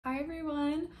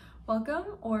everyone,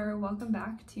 welcome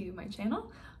back to my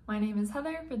channel. My name is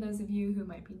Heather, for those of you who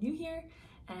might be new here,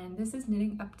 and this is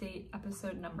Knitting Update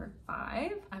episode number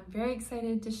 5. I'm very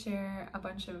excited to share a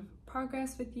bunch of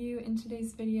progress with you in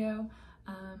today's video.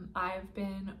 I've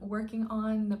been working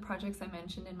on the projects I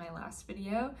mentioned in my last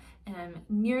video, and I'm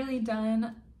nearly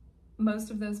done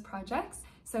most of those projects.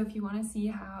 So if you want to see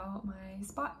how my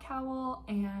Spot Cowl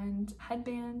and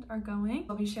headband are going,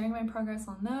 I'll be sharing my progress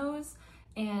on those.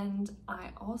 And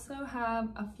I also have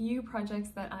a few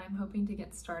projects that I'm hoping to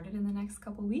get started in the next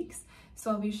couple weeks.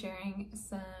 So I'll be sharing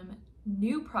some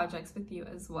new projects with you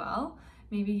as well,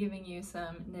 maybe giving you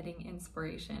some knitting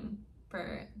inspiration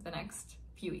for the next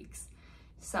few weeks.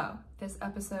 So this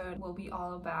episode will be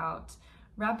all about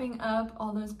wrapping up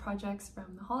all those projects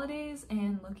from the holidays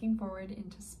and looking forward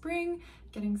into spring,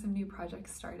 getting some new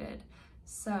projects started.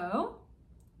 So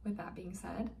with that being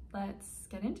said, let's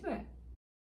get into it.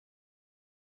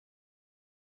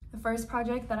 The first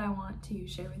project that I want to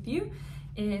share with you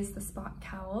is the Spot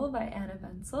Cowl by Anne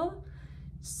Ventzel.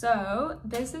 So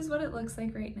this is what it looks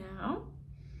like right now.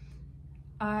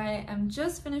 I am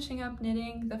just finishing up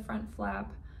knitting the front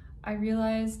flap. I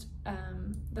realized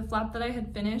the flap that I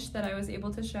had finished that I was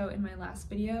able to show in my last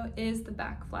video is the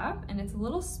back flap, and it's a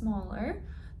little smaller.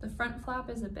 The front flap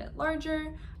is a bit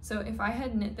larger. So if I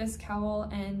had knit this cowl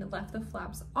and left the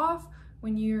flaps off,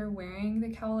 when you're wearing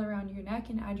the cowl around your neck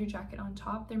and add your jacket on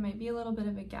top, there might be a little bit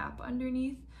of a gap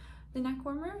underneath the neck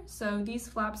warmer. So these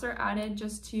flaps are added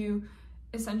just to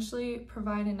essentially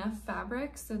provide enough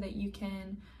fabric so that you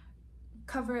can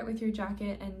cover it with your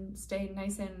jacket and stay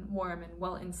nice and warm and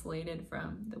well insulated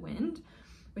from the wind,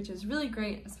 which is really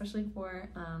great, especially for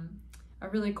a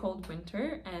really cold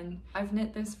winter. And I've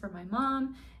knit this for my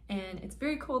mom, and it's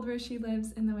very cold where she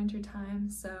lives in the winter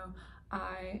time, so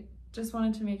I just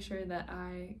wanted to make sure that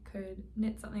I could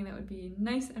knit something that would be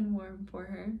nice and warm for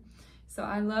her. So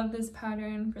I love this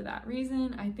pattern for that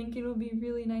reason. I think it'll be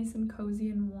really nice and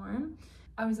cozy and warm.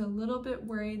 I was a little bit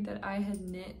worried that I had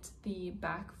knit the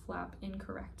back flap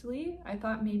incorrectly. I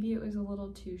thought maybe it was a little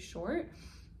too short,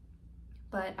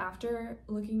 but after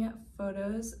looking at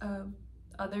photos of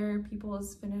other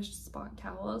people's finished Spot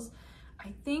Cowls,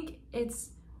 I think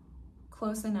it's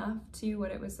close enough to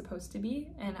what it was supposed to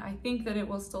be, and I think that it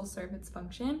will still serve its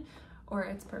function or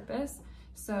its purpose.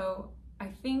 So I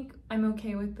think I'm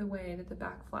okay with the way that the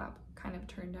back flap kind of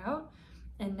turned out,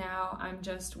 and now I'm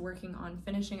just working on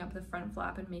finishing up the front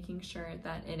flap and making sure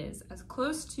that it is as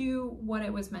close to what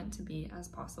it was meant to be as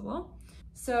possible.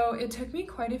 So it took me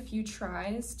quite a few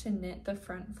tries to knit the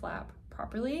front flap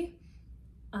properly.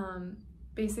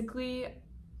 Basically,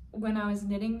 when I was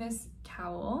knitting this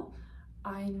cowl,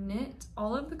 I knit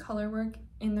all of the color work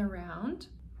in the round,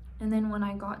 and then when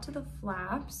I got to the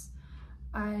flaps,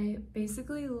 I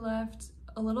basically left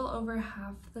a little over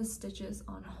half the stitches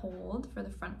on hold for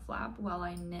the front flap while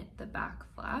I knit the back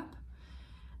flap.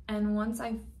 And once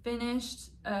I finished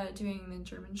doing the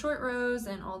German short rows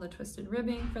and all the twisted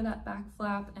ribbing for that back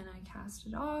flap and I cast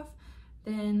it off,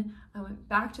 then I went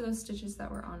back to those stitches that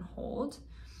were on hold.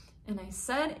 And I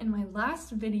said in my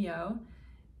last video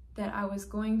that I was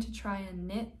going to try and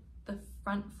knit the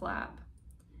front flap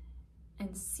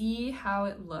and see how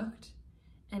it looked,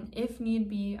 and if need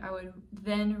be, I would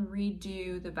then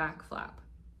redo the back flap.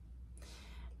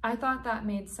 I thought that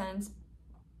made sense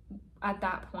at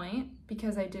that point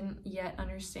because I didn't yet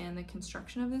understand the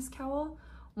construction of this cowl.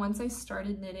 Once I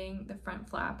started knitting the front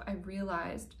flap, I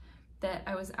realized that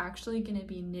I was actually going to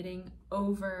be knitting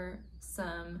over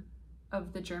some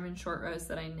of the German short rows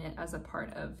that I knit as a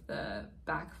part of the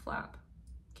back flap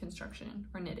construction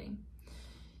or knitting.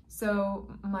 So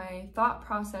my thought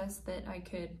process that I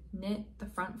could knit the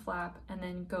front flap and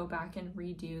then go back and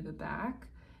redo the back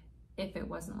if it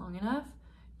wasn't long enough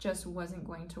just wasn't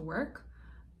going to work,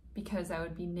 because I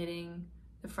would be knitting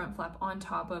the front flap on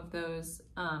top of those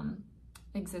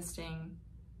existing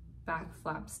back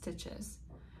flap stitches.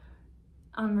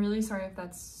 I'm really sorry if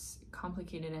that's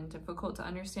complicated and difficult to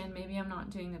understand. Maybe I'm not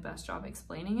doing the best job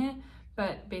explaining it,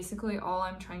 but basically all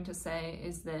I'm trying to say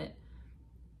is that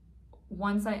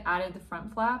once I added the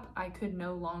front flap, I could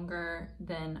no longer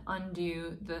then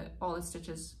undo all the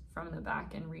stitches from the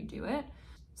back and redo it.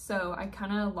 So I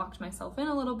kind of locked myself in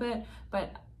a little bit,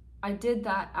 but I did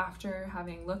that after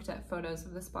having looked at photos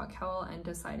of the Spot Cowl and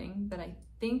deciding that I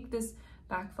think this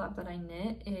back flap that I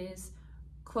knit is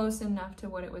close enough to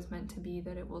what it was meant to be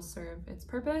that it will serve its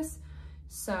purpose.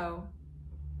 So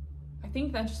I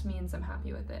think that just means I'm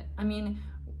happy with it. I mean,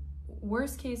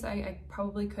 worst case, I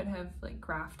probably could have like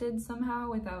grafted somehow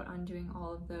without undoing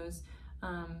all of those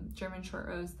German short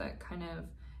rows that kind of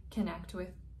connect with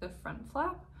the front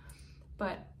flap,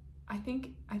 but I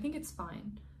think it's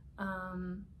fine.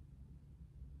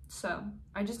 So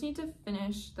I just need to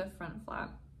finish the front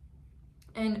flap.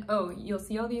 And oh, you'll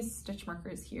see all these stitch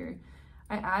markers here.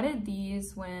 I added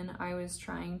these when I was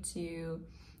trying to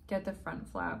get the front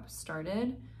flap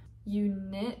started. You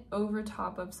knit over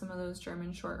top of some of those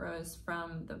German short rows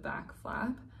from the back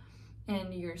flap,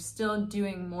 and you're still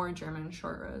doing more German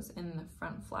short rows in the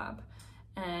front flap.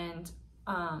 And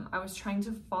I was trying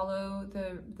to follow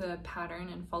the pattern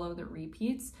and follow the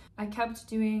repeats. I kept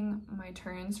doing my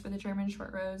turns for the German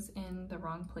short rows in the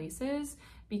wrong places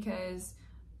because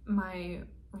my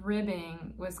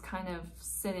ribbing was kind of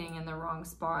sitting in the wrong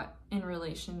spot in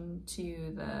relation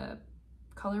to the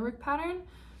colorwork pattern.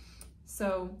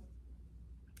 So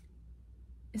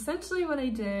essentially what I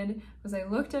did was I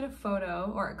looked at a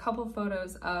photo or a couple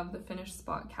photos of the finished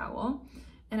Spot Cowl,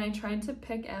 and I tried to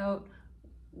pick out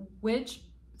which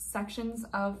sections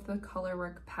of the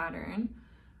colorwork pattern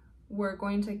were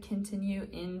going to continue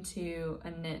into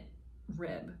a knit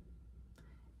rib,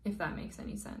 if that makes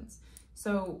any sense.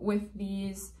 So with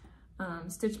these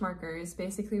stitch markers,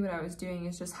 basically what I was doing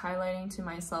is just highlighting to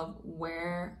myself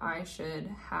where I should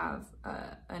have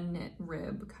a knit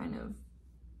rib kind of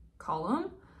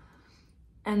column.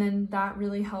 And then that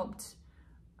really helped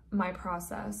my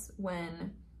process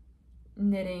when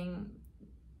knitting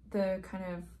the kind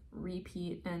of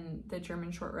repeat and the German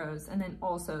short rows, and then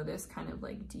also this kind of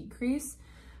like decrease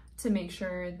to make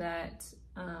sure that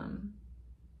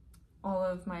all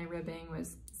of my ribbing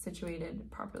was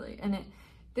situated properly. And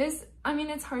I mean,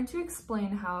 it's hard to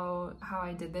explain how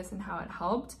I did this and how it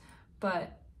helped,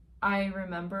 but I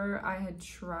remember I had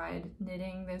tried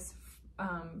knitting this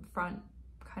front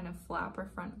kind of flap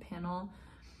or front panel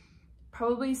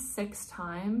probably 6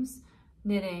 times,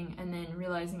 knitting and then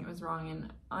realizing it was wrong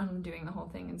and undoing the whole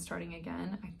thing and starting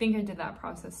again. I think I did that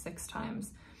process 6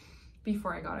 times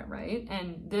before I got it right.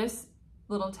 And this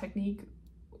little technique,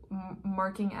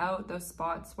 marking out those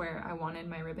spots where I wanted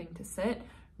my ribbing to sit,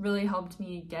 really helped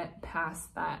me get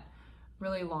past that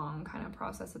really long kind of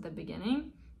process at the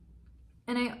beginning.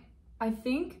 And I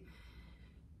think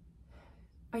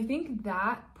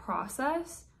that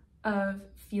process of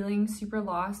feeling super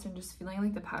lost and just feeling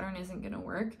like the pattern isn't gonna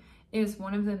work is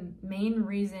one of the main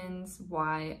reasons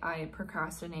why I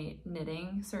procrastinate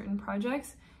knitting certain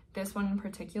projects, this one in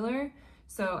particular.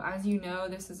 So as you know,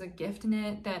 this is a gift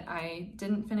knit that I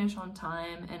didn't finish on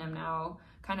time and I'm now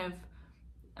kind of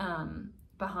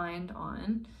behind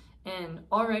on. And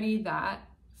already that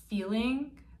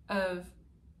feeling of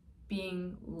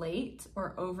being late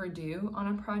or overdue on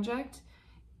a project,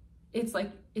 it's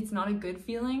like, it's not a good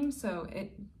feeling. So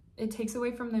it takes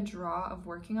away from the draw of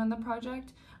working on the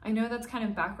project. I know that's kind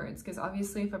of backwards because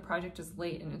obviously if a project is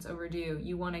late and it's overdue,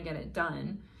 you want to get it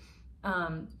done.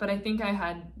 But I think I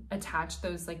had attached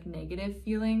those like negative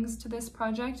feelings to this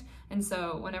project. And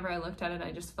so whenever I looked at it,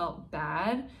 I just felt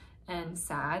bad and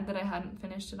sad that I hadn't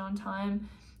finished it on time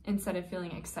instead of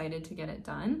feeling excited to get it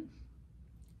done.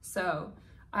 So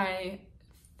I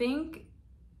think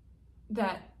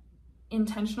that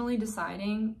intentionally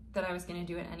deciding that I was going to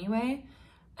do it anyway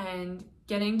and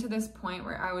getting to this point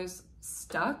where I was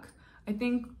stuck, I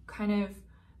think kind of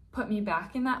put me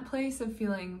back in that place of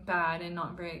feeling bad and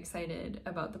not very excited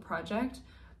about the project.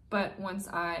 But once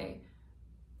I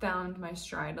found my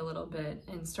stride a little bit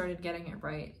and started getting it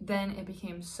right, then it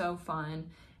became so fun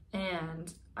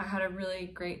and I had a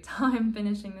really great time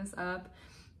finishing this up,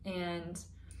 and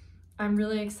I'm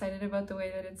really excited about the way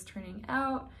that it's turning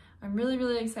out. I'm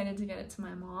really excited to get it to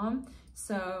my mom.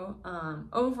 So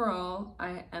overall,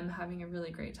 I am having a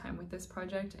really great time with this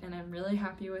project and I'm really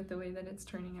happy with the way that it's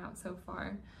turning out so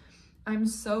far. I'm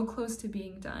so close to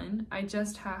being done. I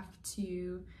just have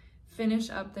to finish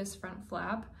up this front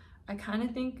flap. I kind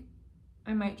of think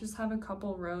I might just have a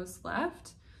couple rows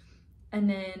left and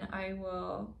then I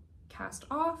will cast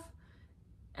off,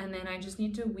 and then I just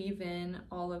need to weave in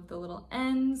all of the little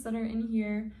ends that are in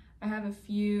here. I have a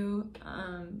few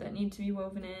that need to be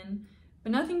woven in,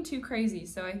 but nothing too crazy.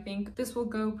 So I think this will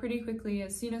go pretty quickly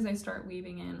as soon as I start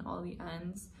weaving in all the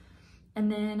ends. And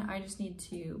then I just need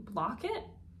to block it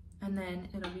and then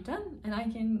it'll be done and I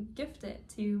can gift it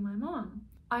to my mom.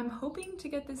 I'm hoping to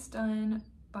get this done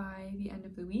by the end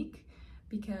of the week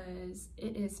because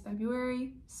it is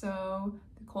February, so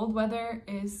the cold weather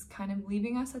is kind of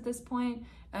leaving us at this point,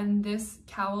 and this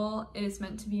cowl is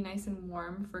meant to be nice and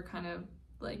warm for kind of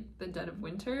like the dead of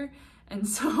winter. And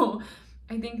so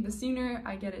I think the sooner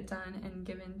I get it done and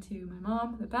given to my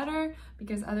mom, the better,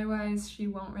 because otherwise she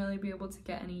won't really be able to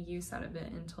get any use out of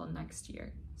it until next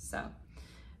year. So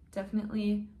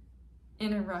definitely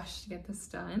in a rush to get this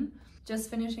done. Just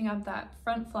finishing up that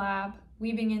front flap,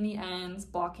 weaving in the ends,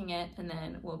 blocking it, and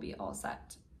then we'll be all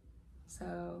set.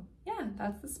 So yeah,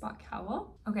 that's the Spot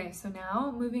Cowl. Okay, so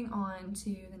now moving on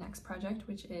to the next project,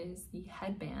 which is the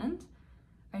headband.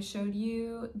 I showed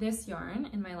you this yarn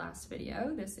in my last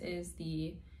video. This is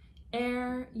the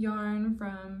Air yarn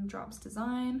from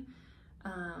DropsDesign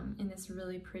in this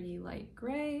really pretty light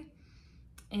gray.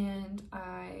 And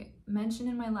I mentioned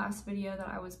in my last video that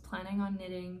I was planning on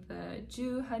knitting the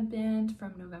Joo Headband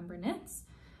from NovemberKnits,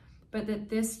 but that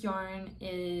this yarn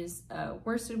is a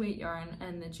worsted weight yarn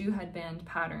and the Joo Headband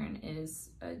pattern is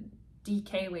a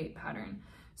DK weight pattern.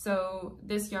 So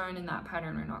this yarn and that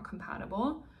pattern are not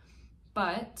compatible,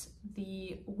 but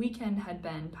the Weekend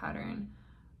Headband pattern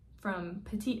from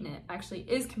PetiteKnit actually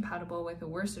is compatible with a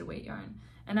worsted weight yarn.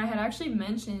 And I had actually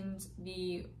mentioned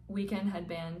the Weekend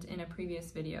Headband in a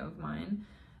previous video of mine,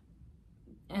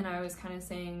 and I was kind of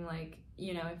saying, like,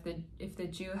 you know, if the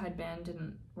Joo Headband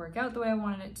didn't work out the way I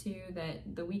wanted it to,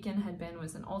 that the Weekend Headband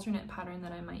was an alternate pattern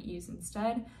that I might use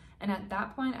instead. And at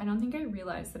that point, I don't think I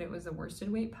realized that it was a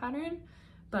worsted weight pattern,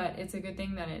 but it's a good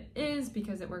thing that it is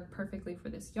because it worked perfectly for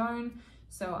this yarn.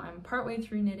 So I'm partway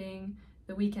through knitting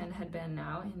the Weekend Headband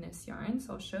now in this yarn,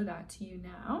 so I'll show that to you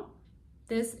now.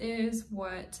 This is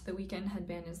what the Weekend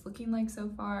Headband is looking like so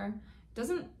far. It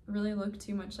doesn't really look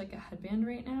too much like a headband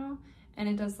right now, and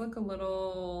it does look a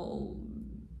little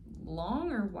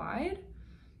long or wide.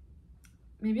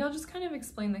 Maybe I'll just kind of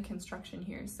explain the construction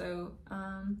here. So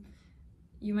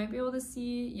you might be able to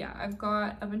see, yeah, I've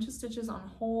got a bunch of stitches on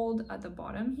hold at the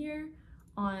bottom here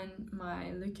on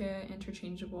my Lykke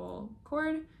interchangeable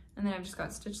cord, and then I've just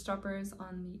got stitch stoppers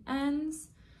on the ends.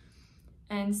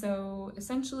 And so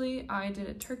essentially I did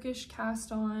a Turkish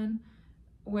cast on,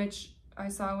 which I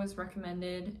saw was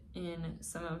recommended in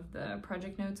some of the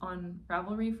project notes on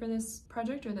Ravelry for this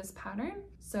project or this pattern.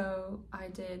 So I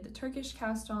did the Turkish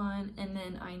cast on, and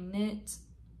then I knit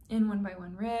in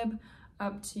 1x1 rib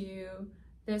up to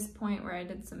this point where I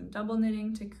did some double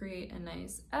knitting to create a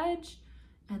nice edge,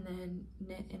 and then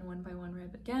knit in 1x1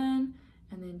 rib again,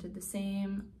 and then did the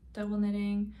same double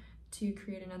knitting to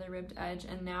create another ribbed edge.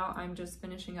 And now I'm just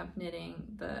finishing up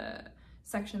knitting the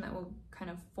section that will kind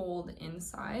of fold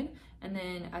inside, and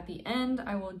then at the end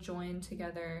I will join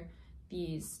together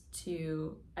these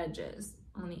two edges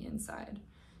on the inside.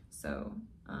 So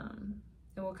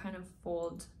it will kind of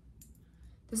fold.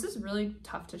 This is really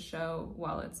tough to show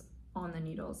while it's on the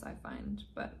needles, I find,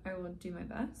 but I will do my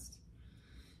best.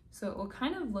 So it will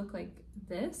kind of look like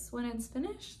this when it's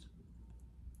finished,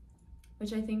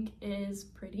 which I think is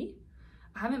pretty.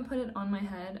 I haven't put it on my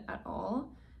head at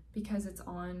all because it's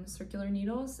on circular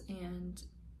needles, and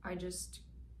I just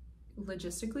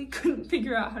logistically couldn't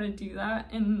figure out how to do that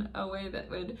in a way that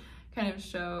would kind of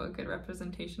show a good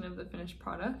representation of the finished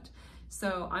product.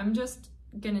 So I'm just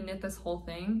gonna knit this whole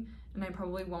thing, and I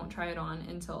probably won't try it on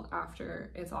until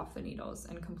after it's off the needles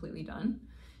and completely done.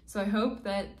 So I hope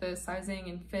that the sizing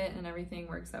and fit and everything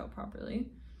works out properly.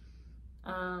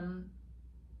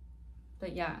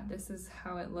 But yeah, this is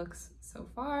how it looks so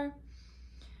far.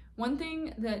 One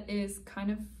thing that is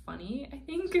kind of funny, I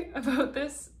think, about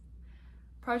this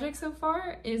project so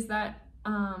far is that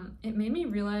it made me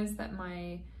realize that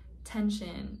my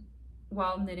tension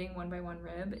while knitting 1x1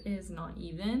 rib is not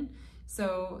even.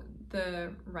 So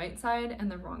the right side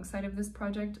and the wrong side of this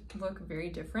project look very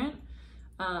different.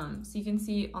 So you can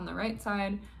see on the right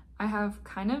side, I have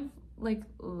kind of like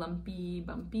lumpy,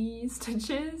 bumpy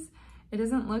stitches. It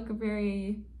doesn't look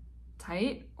very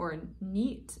tight or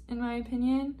neat in my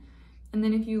opinion. And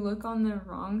then if you look on the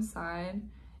wrong side,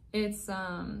 it's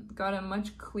got a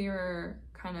much clearer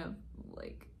kind of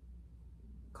like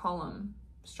column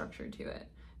structure to it.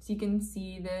 So you can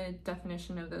see the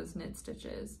definition of those knit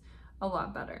stitches a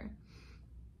lot better.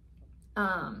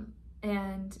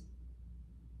 And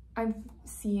I've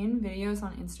seen videos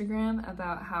on Instagram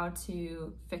about how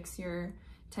to fix your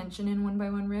tension in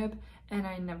 1x1 rib, and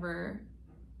I never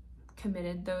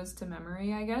committed those to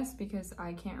memory, I guess, because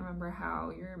I can't remember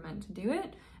how you're meant to do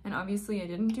it. And obviously I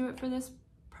didn't do it for this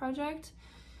project.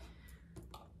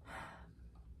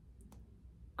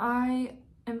 I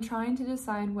am trying to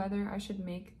decide whether I should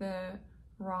make the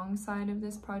wrong side of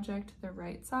this project the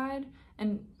right side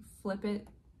and flip it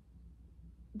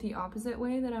the opposite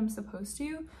way that I'm supposed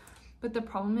to. But the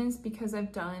problem is, because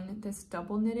I've done this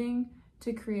double knitting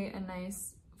to create a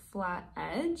nice flat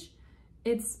edge,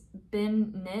 it's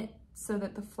been knit so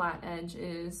that the flat edge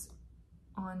is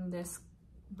on this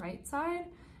right side.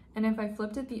 And if I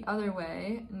flipped it the other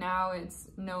way, now it's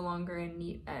no longer a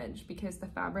neat edge because the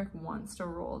fabric wants to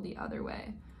roll the other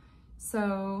way.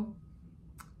 So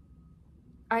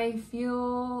I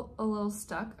feel a little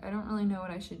stuck. I don't really know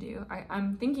what I should do.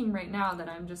 I'm thinking right now that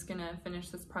I'm just gonna finish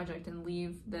this project and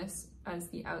leave this as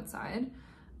the outside,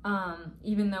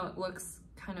 even though it looks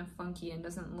kind of funky and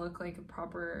doesn't look like a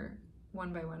proper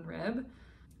 1x1 rib.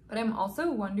 But I'm also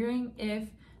wondering if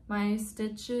my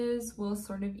stitches will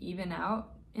sort of even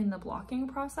out in the blocking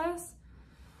process.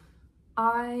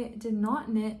 I did not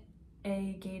knit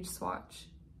a gauge swatch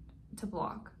to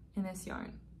block in this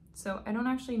yarn, so I don't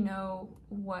actually know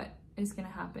what is going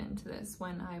to happen to this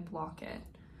when I block it,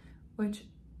 which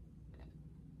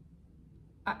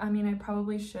I mean, I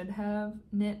probably should have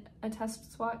knit a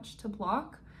test swatch to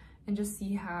block and just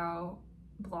see how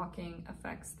blocking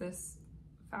affects this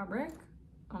fabric.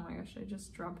 Oh my gosh, I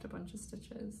just dropped a bunch of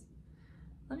stitches.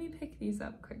 Let me pick these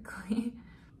up quickly.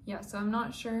 Yeah, so I'm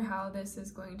not sure how this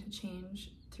is going to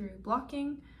change through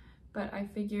blocking, but I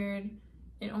figured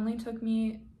it only took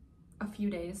me a few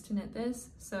days to knit this,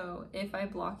 so if I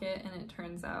block it and it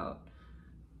turns out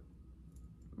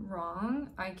wrong,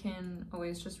 I can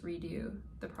always just redo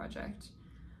the project.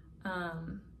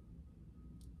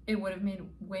 It would have made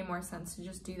way more sense to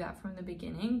just do that from the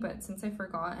beginning, but since I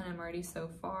forgot and I'm already so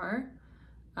far,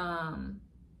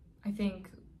 I think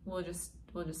we'll just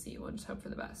see. We'll just hope for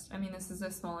the best. I mean, this is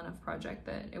a small enough project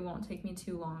that it won't take me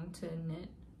too long to knit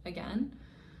again.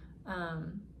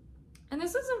 And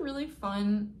this is a really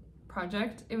fun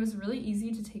project. It was really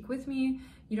easy to take with me.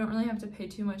 You don't really have to pay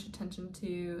too much attention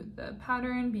to the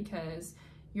pattern because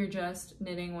you're just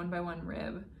knitting 1x1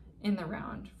 rib in the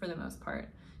round for the most part.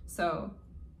 So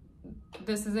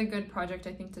this is a good project,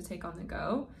 I think, to take on the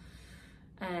go.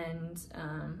 And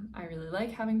I really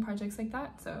like having projects like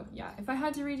that. So yeah, if I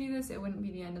had to redo this, it wouldn't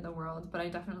be the end of the world, but I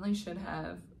definitely should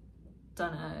have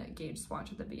done a gauge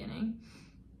swatch at the beginning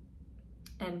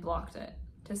and blocked it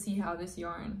to see how this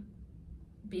yarn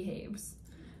behaves.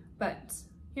 But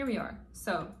here we are.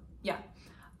 So yeah,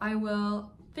 I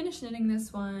will finish knitting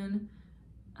this one,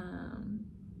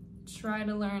 try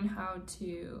to learn how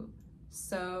to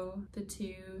sew the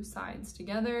two sides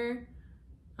together.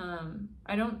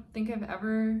 I don't think I've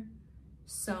ever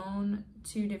sewn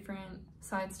two different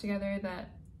sides together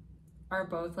that are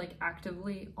both like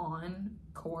actively on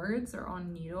cords or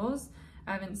on needles.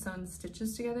 I haven't sewn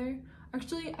stitches together.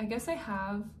 Actually, I guess I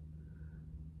have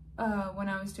when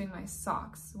I was doing my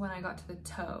socks, when I got to the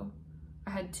toe,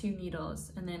 I had two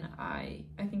needles, and then I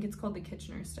think it's called the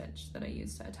Kitchener stitch that I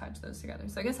used to attach those together.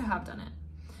 So I guess I have done it.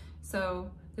 So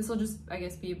this will just, I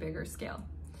guess, be a bigger scale.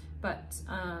 But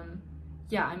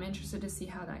yeah, I'm interested to see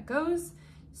how that goes.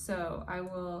 So I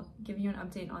will give you an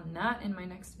update on that in my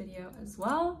next video as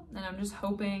well. And I'm just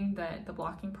hoping that the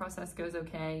blocking process goes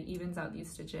okay, evens out these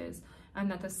stitches, and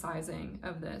that the sizing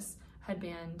of this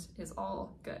headband is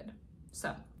all good.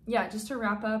 So yeah, just to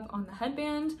wrap up on the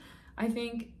headband, I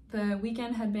think the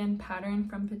Weekend Headband pattern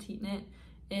from PetiteKnit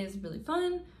is really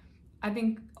fun. I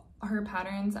think her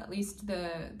patterns, at least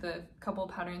the couple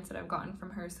patterns that I've gotten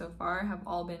from her so far, have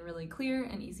all been really clear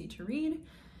and easy to read.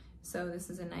 So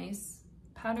this is a nice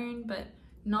pattern, but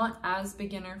not as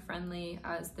beginner friendly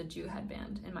as the Joo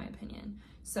Headband, in my opinion.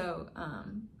 So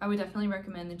I would definitely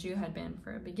recommend the Joo Headband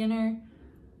for a beginner,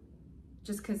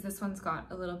 just because this one's got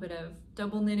a little bit of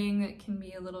double knitting that can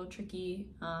be a little tricky.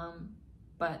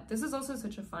 But this is also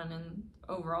such a fun and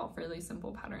overall fairly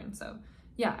simple pattern. So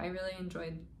yeah, I really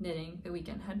enjoyed knitting the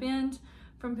Weekend Headband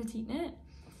from PetiteKnit.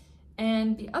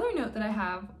 And the other note that I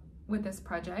have with this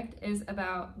project is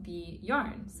about the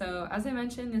yarn. So as I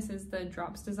mentioned, this is the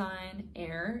DropsDesign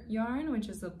Air yarn, which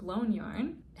is a blown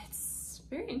yarn. It's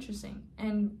very interesting,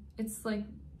 and it's like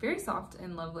very soft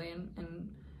and lovely and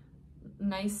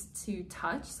nice to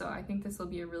touch. So I think this will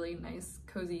be a really nice,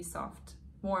 cozy, soft,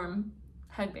 warm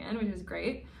headband, which is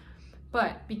great.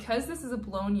 But because this is a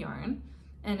blown yarn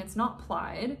and it's not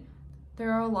plied,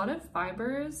 there are a lot of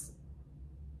fibers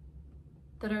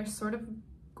that are sort of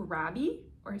grabby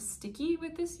or sticky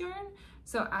with this yarn.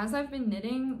 So as I've been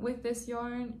knitting with this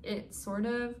yarn, it sort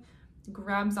of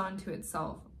grabs onto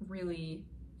itself really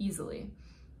easily,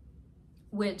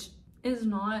 which is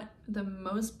not the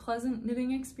most pleasant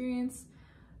knitting experience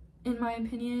in my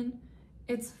opinion.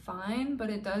 It's fine, but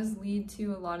it does lead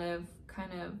to a lot of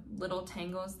kind of little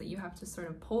tangles that you have to sort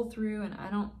of pull through, and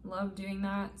I don't love doing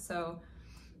that. So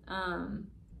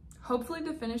hopefully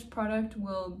the finished product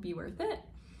will be worth it.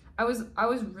 I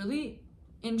was really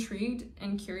intrigued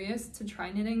and curious to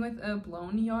try knitting with a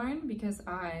blown yarn because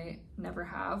I never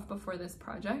have before this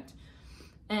project.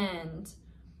 And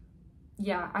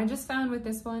yeah, I just found with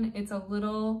this one, it's a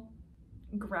little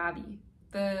grabby.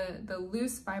 The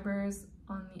loose fibers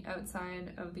on the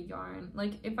outside of the yarn,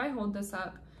 like if I hold this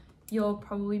up, you'll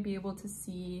probably be able to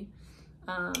see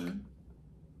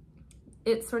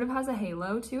it sort of has a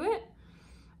halo to it.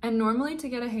 And normally to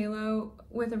get a halo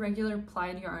with a regular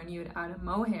plied yarn, you would add a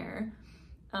mohair.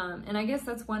 And I guess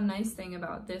that's one nice thing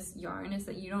about this yarn is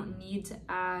that you don't need to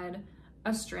add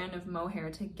a strand of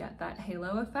mohair to get that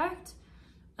halo effect,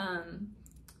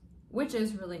 which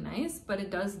is really nice, but it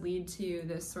does lead to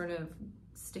this sort of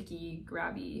sticky,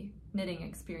 grabby knitting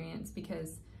experience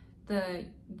because the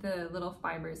little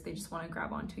fibers, they just want to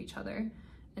grab onto each other.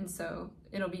 And so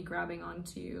it'll be grabbing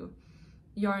onto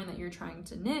yarn that you're trying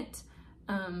to knit,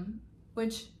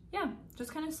 which, yeah,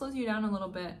 just kind of slows you down a little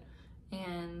bit.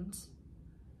 And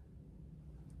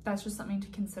that's just something to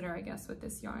consider, I guess, with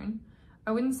this yarn.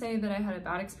 I wouldn't say that I had a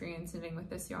bad experience knitting with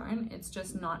this yarn. It's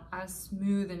just not as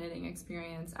smooth a knitting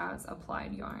experience as a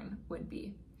plied yarn would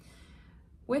be.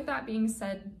 With that being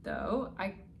said, though,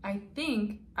 I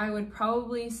think I would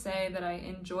probably say that I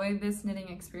enjoy this knitting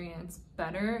experience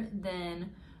better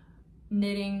than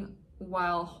knitting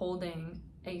while holding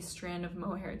a strand of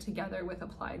mohair together with a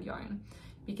plied yarn,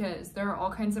 because there are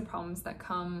all kinds of problems that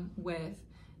come with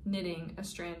knitting a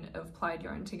strand of plied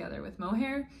yarn together with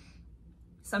mohair.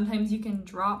 Sometimes you can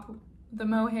drop the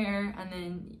mohair and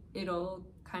then it'll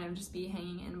kind of just be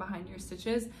hanging in behind your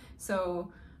stitches.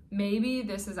 So maybe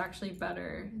this is actually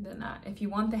better than that. If you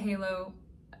want the halo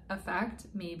effect,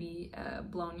 maybe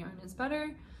blown yarn is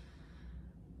better.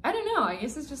 I don't know, I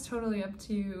guess it's just totally up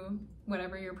to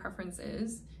whatever your preference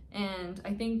is. And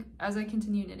I think as I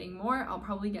continue knitting more, I'll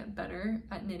probably get better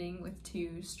at knitting with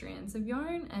 2 strands of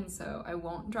yarn, and so I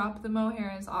won't drop the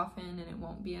mohair as often and it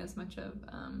won't be as much of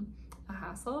a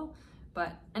hassle.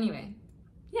 But anyway,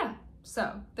 yeah,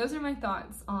 so those are my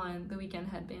thoughts on the Weekend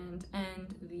Headband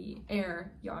and the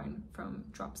Air yarn from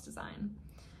DropsDesign.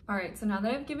 All right, so now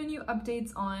that I've given you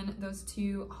updates on those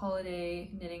 2 holiday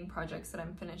knitting projects that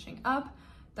I'm finishing up,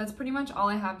 that's pretty much all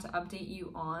I have to update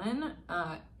you on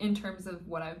in terms of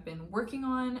what I've been working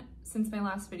on since my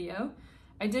last video.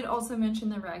 I did also mention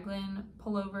the raglan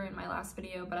pullover in my last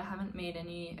video, but I haven't made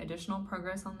any additional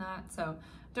progress on that, so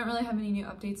don't really have any new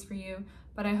updates for you,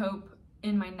 but I hope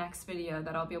in my next video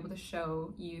that I'll be able to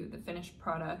show you the finished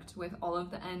product with all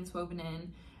of the ends woven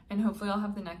in, and hopefully I'll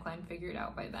have the neckline figured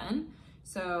out by then.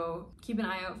 So keep an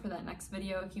eye out for that next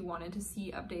video if you wanted to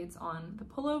see updates on the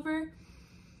pullover.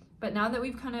 But now that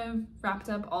we've kind of wrapped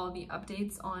up all the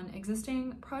updates on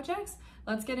existing projects,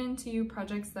 let's get into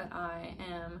projects that I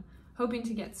am hoping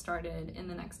to get started in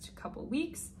the next couple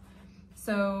weeks.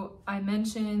 So I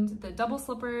mentioned the double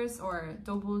slippers or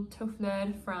double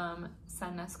toffler from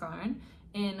Sandnes Garn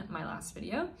in my last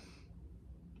video.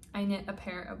 I knit a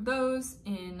pair of those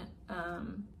in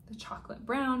the chocolate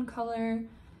brown color,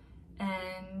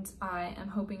 and I am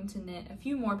hoping to knit a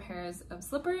few more pairs of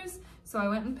slippers. So I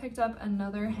went and picked up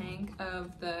another hank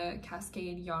of the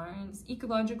Cascade yarns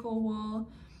Ecological wool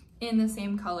in the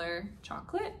same color,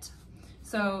 chocolate.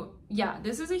 So yeah,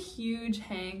 this is a huge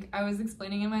hank. I was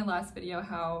explaining in my last video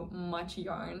how much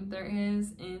yarn there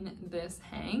is in this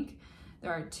hank.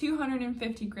 There are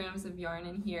 250 grams of yarn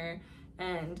in here,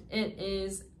 and it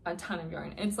is a ton of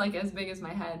yarn. It's like as big as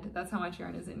my head. That's how much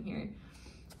yarn is in here,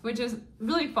 which is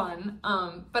really fun,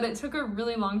 but it took a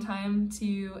really long time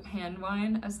to hand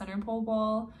wind a center pole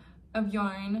ball of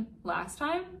yarn last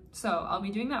time, so I'll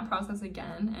be doing that process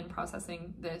again and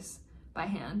processing this by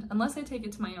hand, unless I take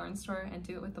it to my yarn store and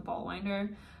do it with the ball winder.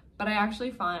 But I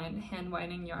actually find hand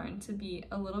winding yarn to be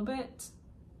a little bit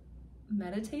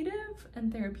meditative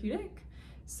and therapeutic,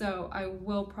 so I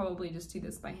will probably just do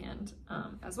this by hand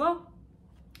as well.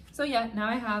 So yeah, now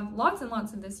I have lots and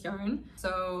lots of this yarn.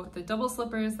 So the double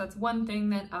slippers, that's one thing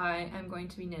that I am going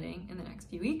to be knitting in the next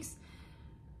few weeks,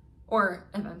 or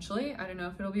eventually. I don't know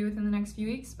if it'll be within the next few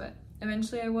weeks, but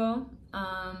eventually I will.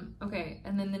 Okay,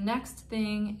 and then the next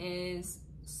thing is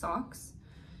socks.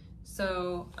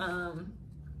 So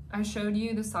I showed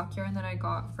you the sock yarn that I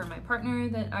got for my partner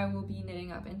that I will be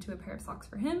knitting up into a pair of socks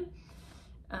for him.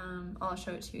 I'll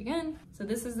show it to you again. So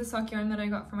this is the sock yarn that I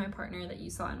got for my partner that you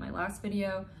saw in my last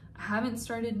video. I haven't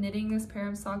started knitting this pair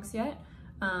of socks yet.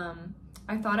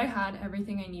 I thought I had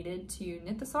everything I needed to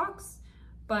knit the socks,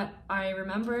 but I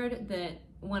remembered that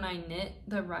when I knit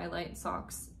the Rhyolite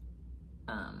socks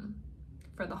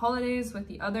for the holidays with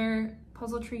the other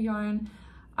puzzle tree yarn,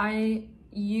 I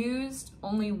used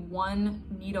only 1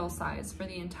 needle size for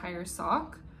the entire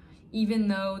sock, even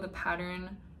though the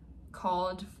pattern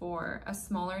called for a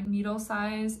smaller needle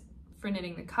size for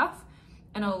knitting the cuff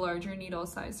and a larger needle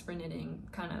size for knitting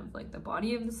kind of like the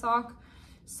body of the sock.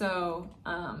 So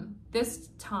this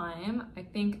time I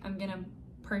think I'm gonna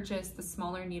purchase the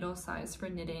smaller needle size for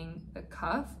knitting the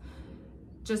cuff,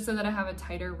 just so that I have a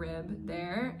tighter rib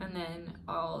there, and then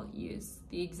I'll use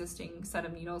the existing set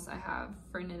of needles I have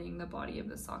for knitting the body of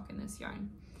the sock in this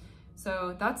yarn.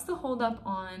 So that's the hold up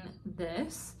on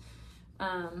this.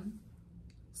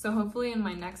 So hopefully in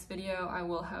my next video I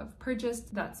will have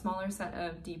purchased that smaller set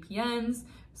of DPNs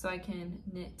so I can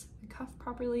knit the cuff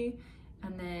properly,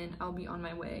 and then I'll be on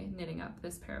my way knitting up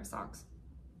this pair of socks.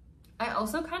 I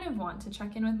also kind of want to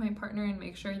check in with my partner and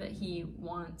make sure that he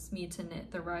wants me to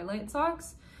knit the Rhyolite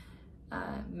socks.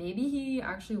 Maybe he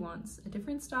actually wants a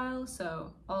different style,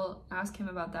 so I'll ask him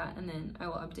about that, and then I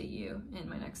will update you in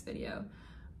my next video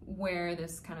where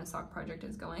this kind of sock project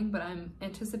is going, but I'm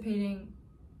anticipating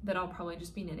that I'll probably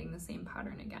just be knitting the same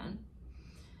pattern again.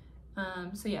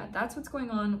 So yeah, that's what's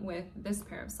going on with this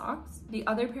pair of socks. The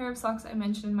other pair of socks I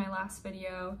mentioned in my last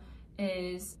video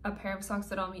is a pair of socks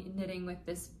that I'll be knitting with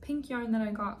this pink yarn that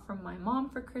I got from my mom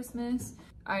for Christmas.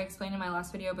 I explained in my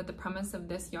last video, but the premise of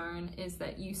this yarn is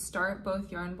that you start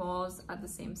both yarn balls at the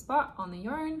same spot on the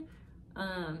yarn,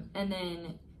 and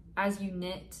then as you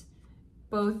knit,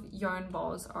 both yarn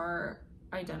balls are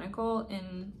identical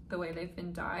in the way they've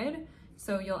been dyed.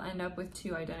 So you'll end up with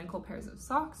two identical pairs of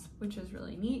socks, which is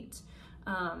really neat.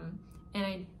 And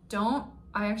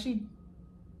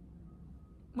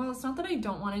well, it's not that I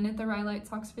don't want to knit the Rhyolite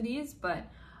socks for these, but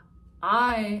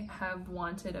I have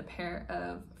wanted a pair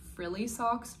of frilly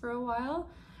socks for a while.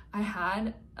 I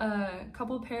had a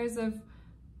couple pairs of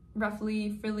roughly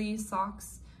frilly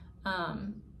socks,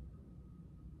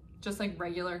 just like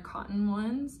regular cotton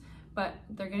ones, but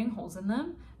they're getting holes in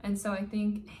them. And so I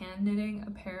think hand knitting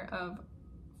a pair of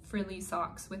frilly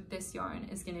socks with this yarn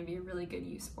is going to be a really good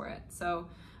use for it. So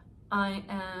I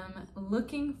am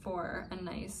looking for a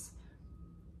nice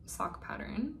sock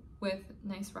pattern with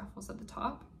nice ruffles at the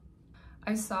top.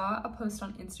 I saw a post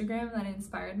on Instagram that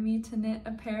inspired me to knit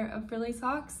a pair of frilly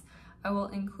socks. I will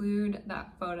include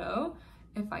that photo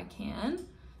if I can.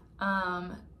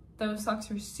 Those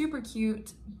socks are super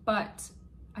cute, but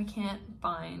I can't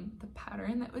find the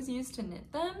pattern that was used to knit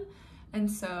them. And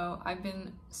so I've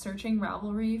been searching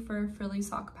Ravelry for frilly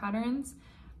sock patterns,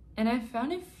 and I've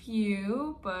found a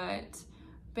few, but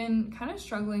been kind of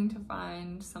struggling to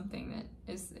find something that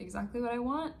is exactly what I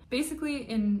want. Basically,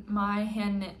 in my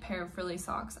hand knit pair of frilly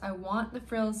socks, I want the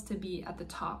frills to be at the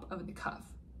top of the cuff.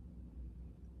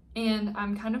 And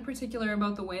I'm kind of particular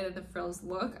about the way that the frills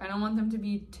look. I don't want them to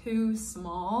be too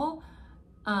small,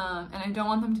 and I don't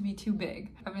want them to be too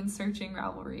big. I've been searching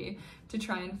Ravelry to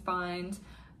try and find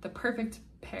the perfect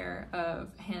pair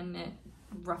of hand knit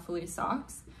ruffly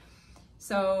socks.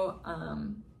 So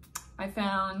I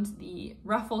found the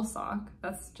ruffle sock,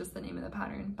 that's just the name of the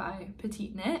pattern, by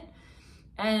PetiteKnit.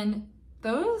 And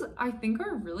those I think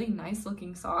are really nice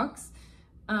looking socks,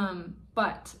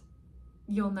 but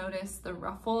you'll notice the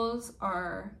ruffles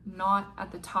are not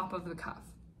at the top of the cuff.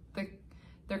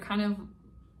 They're kind of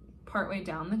partway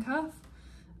down the cuff.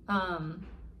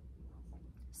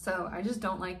 So I just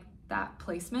don't like that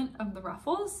placement of the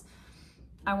ruffles.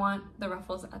 I want the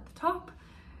ruffles at the top.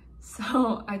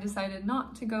 So I decided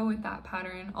not to go with that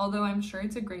pattern, although I'm sure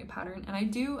it's a great pattern, and I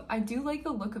do like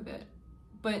the look of it,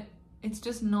 but it's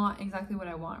just not exactly what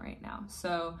I want right now.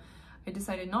 So I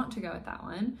decided not to go with that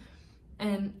one.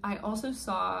 And I also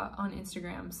saw on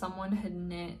Instagram someone had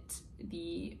knit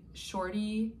the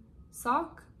shorty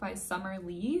sock by Summer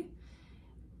Lee.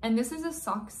 And this is a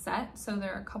sock set, so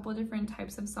there are a couple different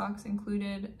types of socks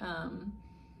included.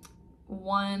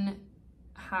 One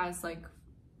has like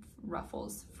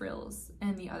ruffles, frills,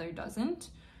 and the other doesn't.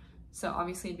 So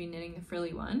obviously I'd be knitting the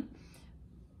frilly one.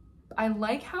 I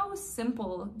like how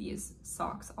simple these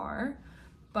socks are,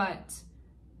 but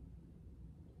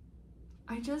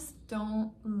I just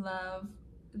don't love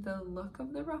the look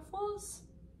of the ruffles.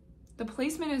 The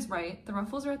placement is right, the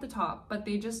ruffles are at the top, but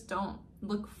they just don't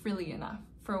look frilly enough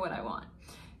for what I want.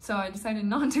 So I decided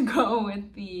not to go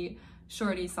with the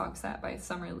shorty sock set by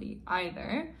Summer Lee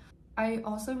either. I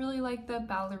also really like the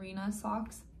ballerina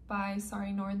socks by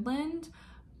Sari Nordland,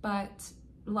 but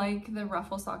like the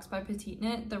ruffle socks by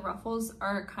PetiteKnit, the ruffles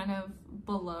are kind of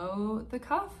below the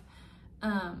cuff,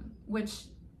 which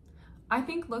I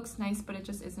think looks nice, but it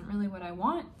just isn't really what I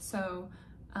want. So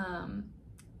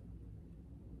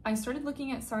I started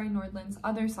looking at Sari Nordland's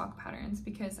other sock patterns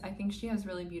because I think she has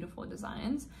really beautiful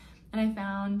designs, and I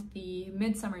found the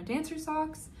Midsummer Dancer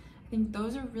socks. I think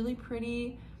those are really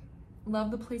pretty.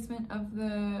 Love the placement of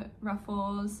the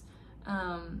ruffles.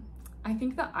 I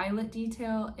think the eyelet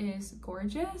detail is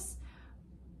gorgeous,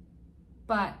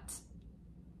 but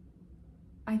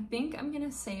I think I'm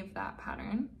gonna save that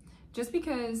pattern just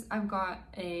because I've got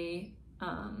an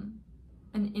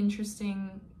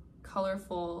interesting,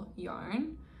 colorful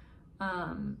yarn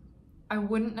I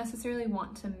wouldn't necessarily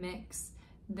want to mix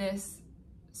this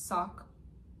sock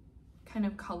kind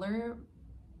of color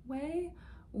way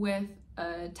with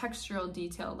a textural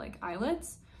detail like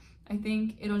eyelets. I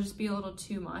think it'll just be a little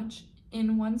too much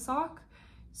in one sock.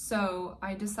 So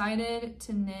I decided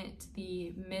to knit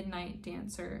the Midnight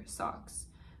Dancer socks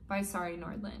by Sari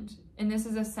Nordland. And this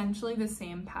is essentially the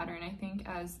same pattern, I think,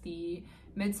 as the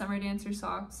Midsummer Dancer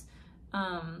socks,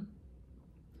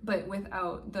 but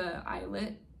without the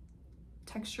eyelet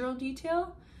textural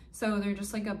detail. So they're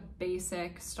just like a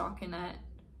basic stockinette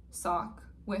sock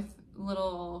with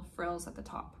little frills at the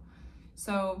top.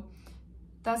 So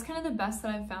that's kind of the best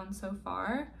that I've found so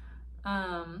far.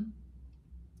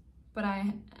 But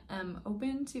I am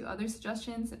open to other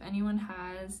suggestions. If anyone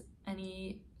has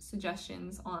any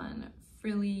suggestions on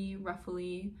frilly,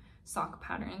 ruffly sock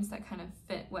patterns that kind of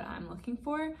fit what I'm looking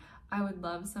for, I would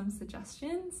love some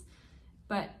suggestions.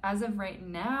 But as of right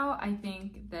now, I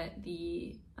think that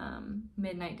the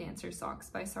Midnight Dancer socks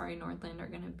by Sari Nordland are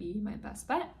gonna be my best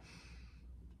bet.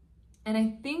 And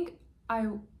I think I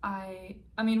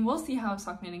mean, we'll see how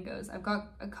sock knitting goes. I've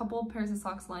got a couple pairs of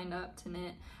socks lined up to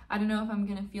knit. I don't know if I'm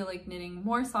gonna feel like knitting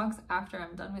more socks after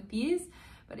I'm done with these,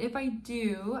 but if I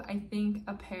do, I think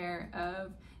a pair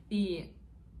of the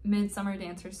Midsummer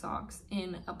Dancer socks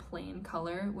in a plain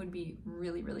color would be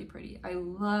really, really pretty. I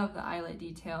love the eyelet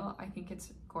detail. I think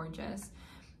it's gorgeous.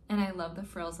 And I love the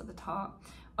frills at the top.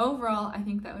 Overall, I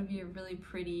think that would be a really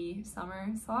pretty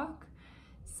summer sock.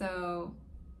 So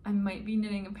I might be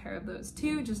knitting a pair of those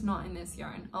too, just not in this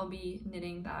yarn. I'll be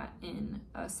knitting that in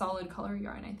a solid color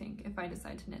yarn, I think, if I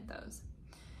decide to knit those.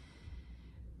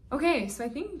 Okay, so I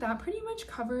think that pretty much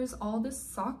covers all the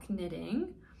sock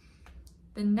knitting.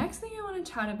 The next thing I want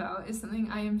to chat about is something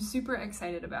I am super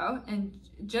excited about and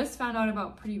just found out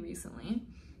about pretty recently.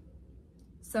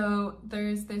 So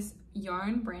there's this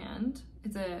yarn brand.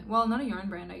 It's a, well, not a yarn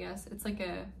brand, I guess. It's like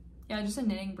a, yeah, just a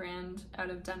knitting brand out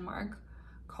of Denmark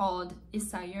called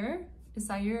Isaier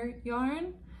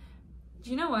yarn. Do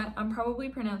you know what? I'm probably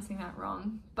pronouncing that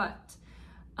wrong, but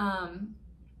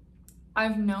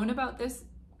I've known about this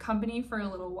company for a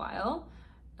little while.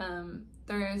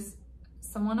 There's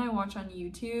someone I watch on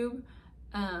YouTube.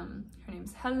 Her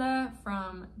name's Helle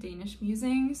from Danish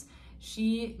Musings.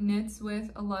 She knits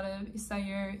with a lot of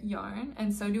Isaier yarn,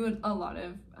 and so do a lot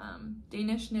of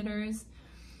Danish knitters.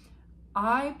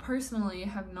 I personally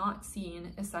have not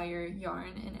seen Isaier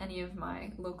yarn in any of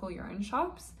my local yarn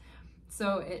shops,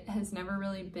 so it has never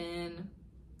really been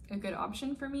a good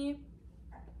option for me.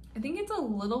 I think it's a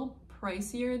little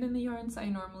pricier than the yarns I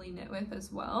normally knit with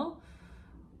as well,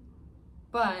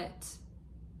 but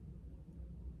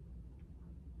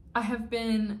I have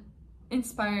been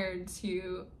inspired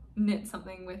to knit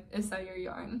something with Isaier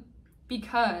yarn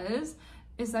because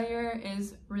Isaier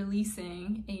is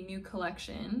releasing a new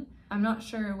collection. I'm not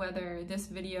sure whether this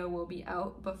video will be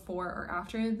out before or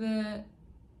after the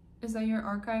Isaier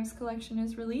Archives collection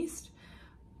is released,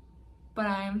 but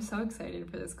I am so excited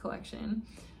for this collection.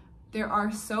 There are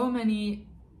so many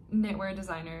knitwear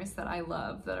designers that I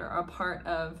love that are a part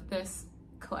of this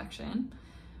collection,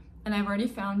 and I've already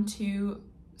found 2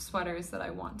 sweaters that I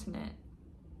want to knit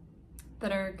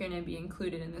that are going to be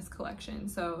included in this collection.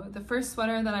 So the first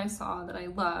sweater that I saw that I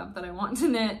love that I want to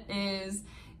knit is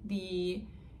the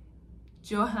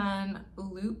Johanna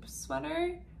loop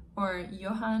sweater, or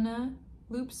Johanna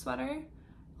loop sweater.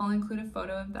 I'll include a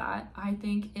photo of that. I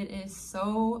think it is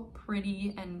so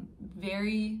pretty and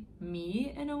very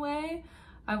me in a way.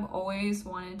 I've always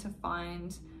wanted to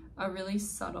find a really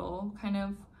subtle kind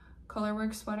of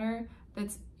colorwork sweater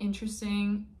that's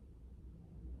interesting,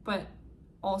 but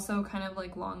also kind of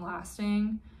like long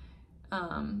lasting.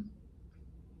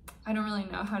 I don't really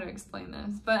know how to explain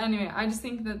this, but anyway, I just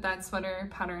think that that sweater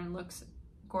pattern looks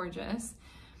gorgeous.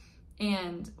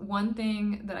 And one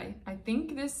thing that I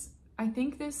think this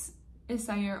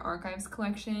Isaier Archives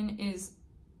collection is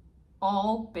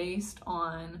all based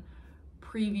on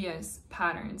previous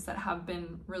patterns that have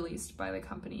been released by the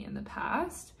company in the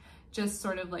past, just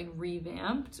sort of like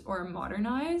revamped or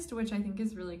modernized, which I think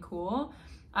is really cool.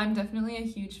 I'm definitely a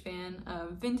huge fan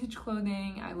of vintage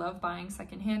clothing. I love buying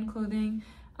secondhand clothing.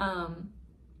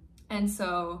 And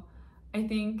so I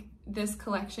think this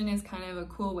collection is kind of a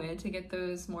cool way to get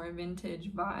those more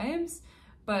vintage vibes,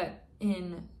 but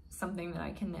in something that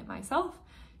I can knit myself.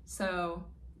 So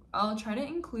I'll try to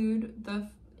include the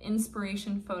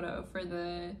inspiration photo for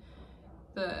the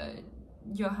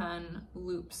Johanna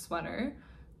loop sweater,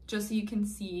 just so you can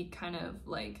see kind of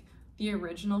like the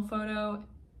original photo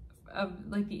of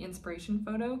like the inspiration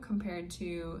photo compared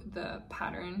to the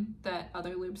pattern that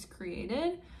other loops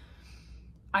created.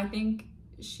 I think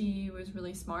she was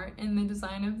really smart in the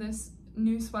design of this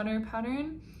new sweater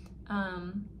pattern,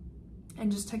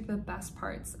 and just took the best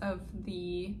parts of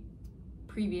the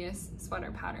previous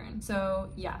sweater pattern. So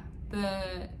yeah,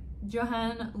 the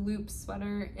Johan loop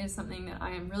sweater is something that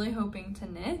I am really hoping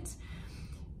to knit,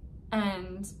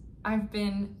 and I've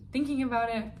been thinking about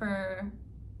it for,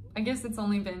 I guess it's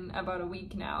only been about a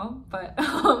week now, but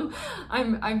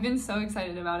I've been so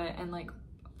excited about it, and like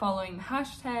following the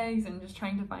hashtags and just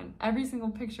trying to find every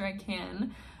single picture I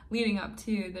can leading up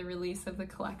to the release of the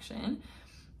collection.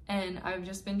 And I've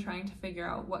just been trying to figure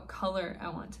out what color I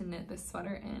want to knit this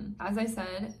sweater in. As I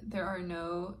said, there are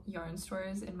no yarn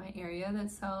stores in my area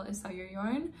that sell Isager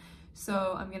yarn,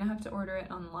 so I'm gonna have to order it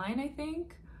online, I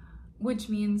think, which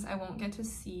means I won't get to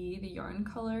see the yarn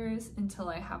colors until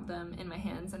I have them in my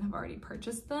hands and have already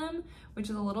purchased them, which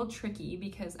is a little tricky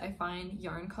because I find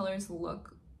yarn colors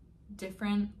look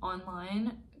different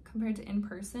online compared to in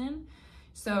person.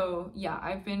 So yeah,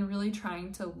 I've been really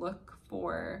trying to look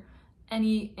for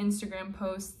any Instagram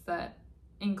posts that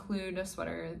include a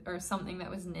sweater or something that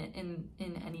was knit in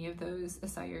any of those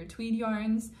Isager tweed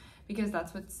yarns, because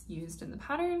that's what's used in the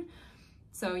pattern.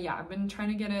 So yeah, I've been trying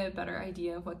to get a better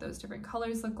idea of what those different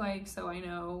colors look like, so I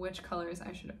know which colors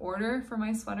I should order for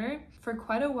my sweater. For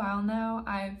quite a while now,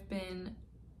 I've been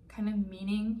kind of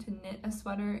meaning to knit a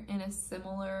sweater in a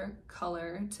similar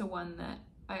color to one that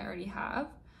I already have.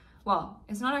 Well,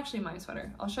 it's not actually my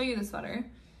sweater. I'll show you the sweater.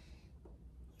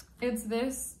 It's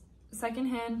this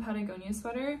secondhand Patagonia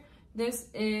sweater. This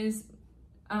is,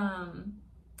 I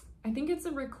think it's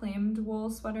a reclaimed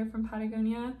wool sweater from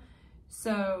Patagonia.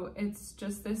 So it's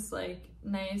just this like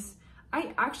nice,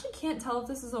 I actually can't tell if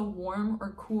this is a warm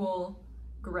or cool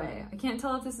gray. I can't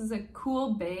tell if this is a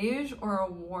cool beige or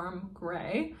a warm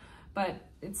gray, but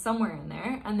it's somewhere in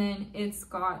there. And then it's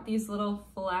got these little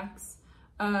flecks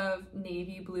of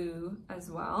navy blue as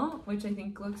well, which I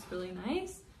think looks really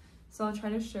nice. So I'll try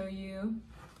to show you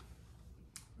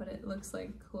what it looks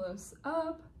like close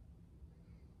up.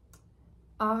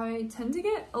 I tend to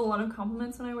get a lot of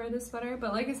compliments when I wear this sweater,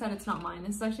 but like I said, it's not mine.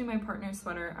 This is actually my partner's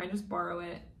sweater. I just borrow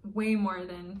it way more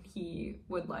than he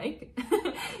would like.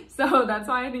 So that's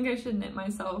why I think I should knit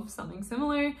myself something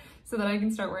similar so that I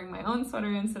can start wearing my own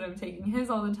sweater instead of taking his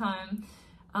all the time.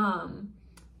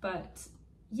 But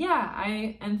yeah,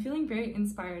 I am feeling very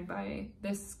inspired by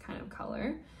this kind of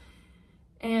color.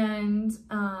 And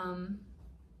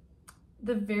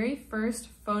the very first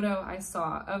photo I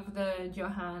saw of the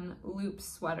Johan loop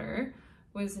sweater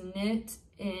was knit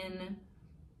in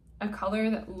a color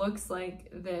that looks like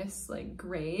this, like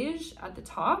grayish at the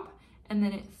top, and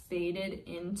then it faded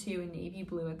into a navy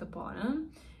blue at the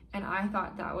bottom. And I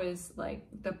thought that was like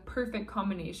the perfect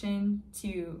combination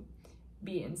to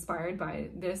be inspired by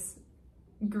this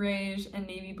grayish and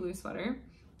navy blue sweater.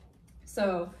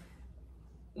 So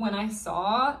when I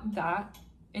saw that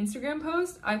Instagram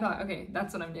post, I thought, okay,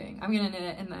 that's what I'm doing. I'm gonna knit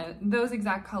it in those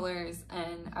exact colors,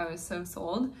 and I was so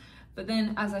sold. But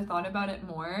then as I thought about it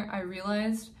more, I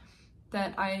realized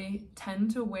that I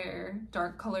tend to wear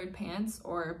dark colored pants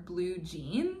or blue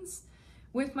jeans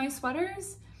with my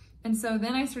sweaters. And so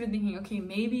then I started thinking, okay,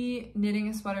 maybe knitting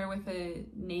a sweater with a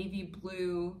navy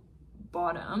blue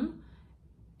bottom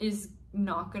is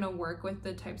not gonna work with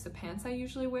the types of pants I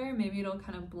usually wear. Maybe it'll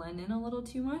kind of blend in a little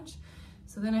too much.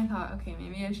 So then I thought, okay,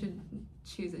 maybe I should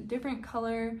choose a different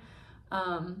color.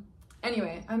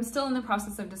 Anyway, I'm still in the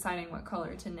process of deciding what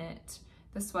color to knit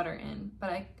the sweater in, but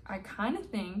I kind of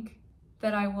think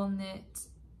that I will knit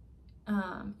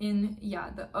in, yeah,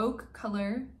 the oak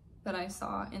color that I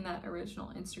saw in that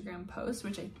original Instagram post,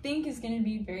 which I think is going to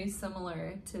be very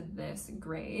similar to this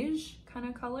grayish kind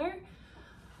of color.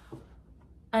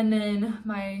 And then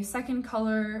my second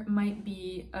color might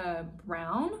be a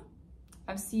brown.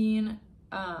 I've seen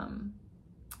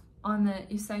on the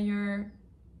Isager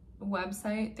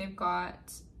website, they've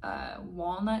got a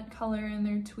walnut color in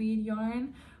their tweed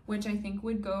yarn, which I think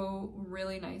would go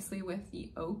really nicely with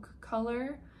the oak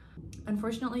color.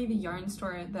 Unfortunately, the yarn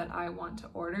store that I want to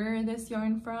order this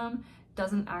yarn from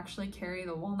doesn't actually carry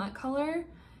the walnut color.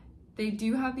 They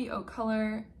do have the oak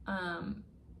color,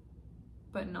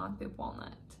 but not the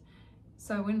walnut.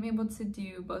 So I wouldn't be able to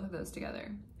do both of those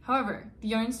together. However, the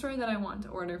yarn store that I want to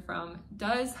order from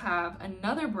does have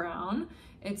another brown.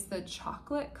 It's the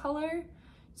chocolate color.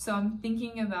 So I'm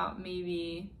thinking about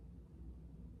maybe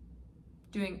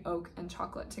doing oak and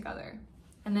chocolate together.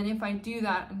 And then if I do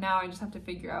that, now I just have to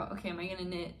figure out, okay, am I gonna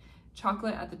knit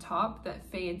chocolate at the top that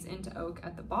fades into oak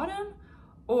at the bottom?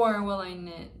 Or will I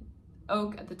knit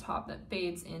oak at the top that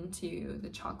fades into the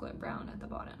chocolate brown at the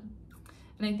bottom?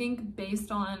 And I think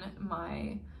based on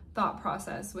my thought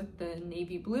process with the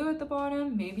navy blue at the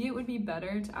bottom. Maybe it would be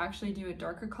better to actually do a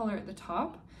darker color at the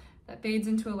top that fades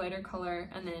into a lighter color,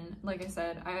 and then, like I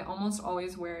said, I almost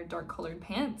always wear dark colored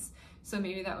pants, so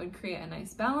maybe that would create a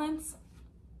nice balance.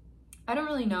 I don't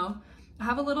really know. I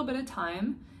have a little bit of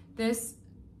time. This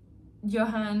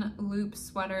Johan loop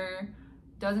sweater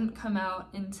doesn't come out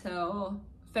until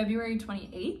February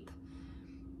 28th,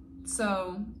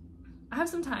 so I have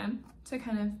some time to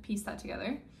kind of piece that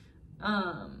together.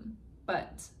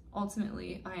 But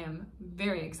ultimately I am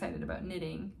very excited about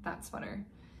knitting that sweater,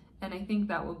 and I think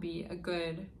that will be a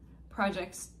good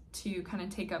project to kind of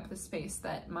take up the space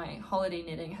that my holiday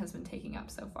knitting has been taking up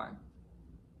so far.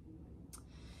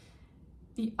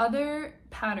 The other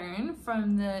pattern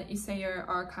from the Isayer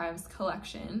Archives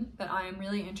collection that I am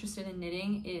really interested in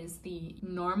knitting is the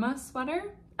Norma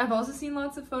sweater. I've also seen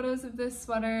lots of photos of this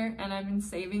sweater, and I've been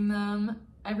saving them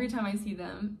every time I see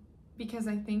them because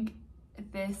I think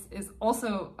this is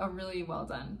also a really well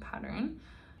done pattern.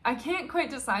 I can't quite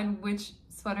decide which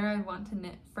sweater I want to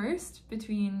knit first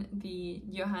between the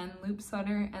Johan loop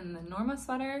sweater and the Norma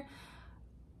sweater.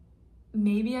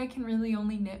 Maybe I can really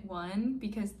only knit one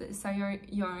because the Isayer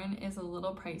yarn is a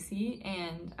little pricey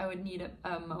and I would need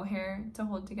a mohair to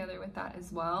hold together with that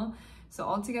as well. So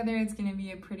altogether it's going to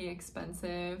be a pretty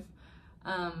expensive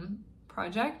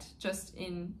project just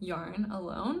in yarn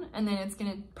alone, and then it's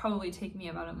going to probably take me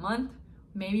about a month,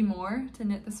 maybe more, to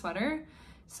knit the sweater.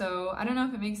 So I don't know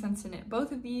if it makes sense to knit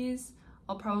both of these.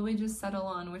 I'll probably just settle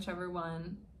on whichever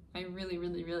one I really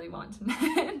want to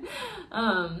knit.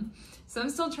 So I'm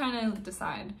still trying to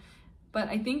decide, but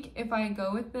I think if I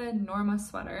go with the Norma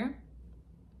sweater,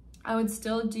 I would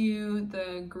still do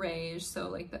the grayish, so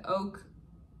like the oak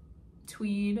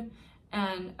tweed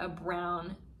and a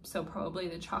brown, so probably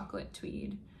the chocolate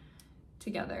tweed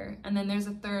together. And then there's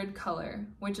a third color,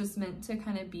 which is meant to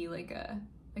kind of be like a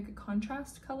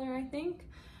contrast color, I think.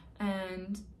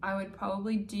 And I would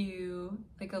probably do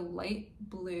like a light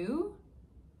blue,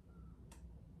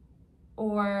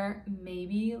 or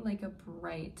maybe like a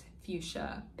bright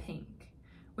fuchsia pink,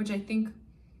 which I think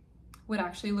would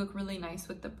actually look really nice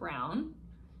with the brown.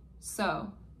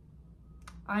 So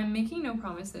I'm making no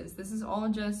promises. This is all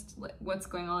just what's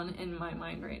going on in my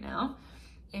mind right now.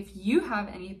 If you have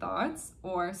any thoughts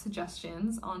or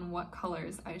suggestions on what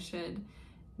colors I should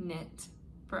knit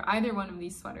for either one of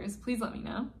these sweaters, please let me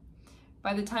know.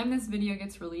 By the time this video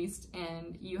gets released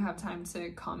and you have time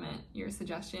to comment your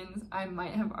suggestions, I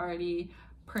might have already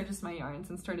purchased my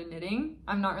yarns and started knitting.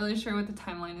 I'm not really sure what the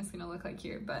timeline is gonna look like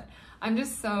here, but I'm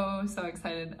just so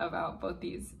excited about both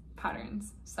these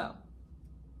patterns. So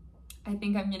I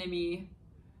think I'm gonna be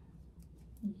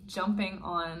jumping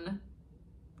on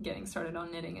getting started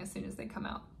on knitting as soon as they come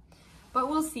out, but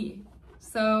we'll see.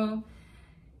 So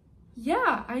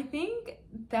yeah, I think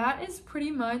that is pretty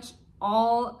much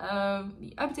all of the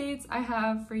updates I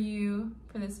have for you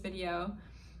for this video.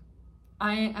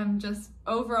 I am just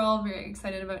overall very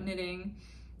excited about knitting.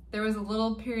 There was a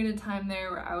little period of time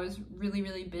there where I was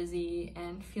really busy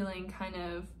and feeling kind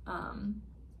of,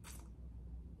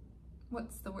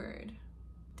 what's the word?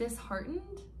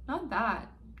 Disheartened? Not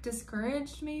that.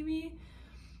 Discouraged, maybe?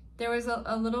 There was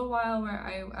a little while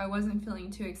where I wasn't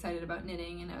feeling too excited about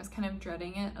knitting and I was kind of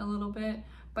dreading it a little bit,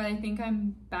 but I think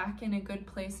I'm back in a good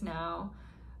place now.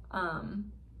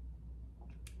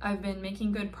 I've been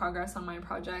making good progress on my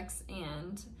projects,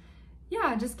 and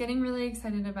yeah, just getting really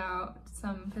excited about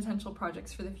some potential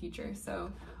projects for the future.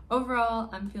 So overall,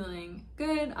 I'm feeling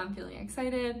good, I'm feeling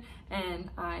excited, and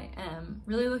I am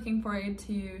really looking forward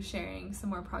to sharing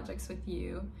some more projects with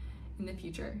you in the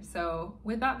future. So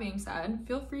with that being said,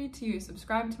 feel free to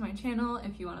subscribe to my channel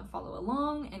if you want to follow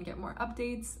along and get more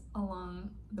updates along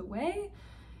the way.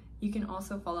 You can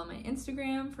also follow my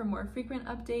Instagram for more frequent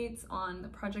updates on the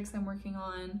projects I'm working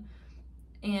on.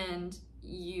 And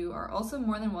you are also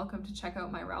more than welcome to check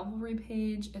out my Ravelry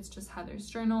page. It's just Heather's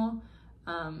Journal.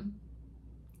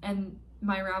 And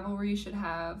my Ravelry should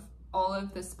have all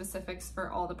of the specifics for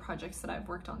all the projects that I've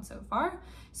worked on so far.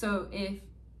 So if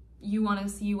you want to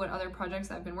see what other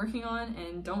projects I've been working on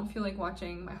and don't feel like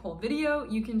watching my whole video,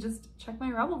 you can just check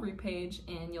my Ravelry page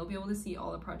and you'll be able to see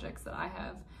all the projects that I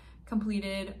have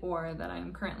completed or that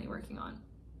I'm currently working on.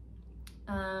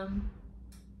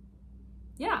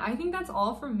 Yeah, I think that's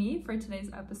all from me for today's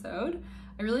episode.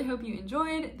 I really hope you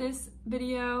enjoyed this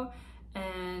video,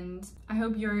 and I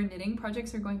hope your knitting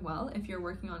projects are going well if you're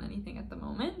working on anything at the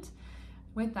moment.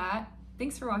 With that,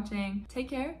 thanks for watching. Take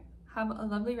care, have a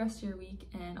lovely rest of your week,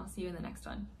 and I'll see you in the next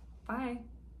one. Bye!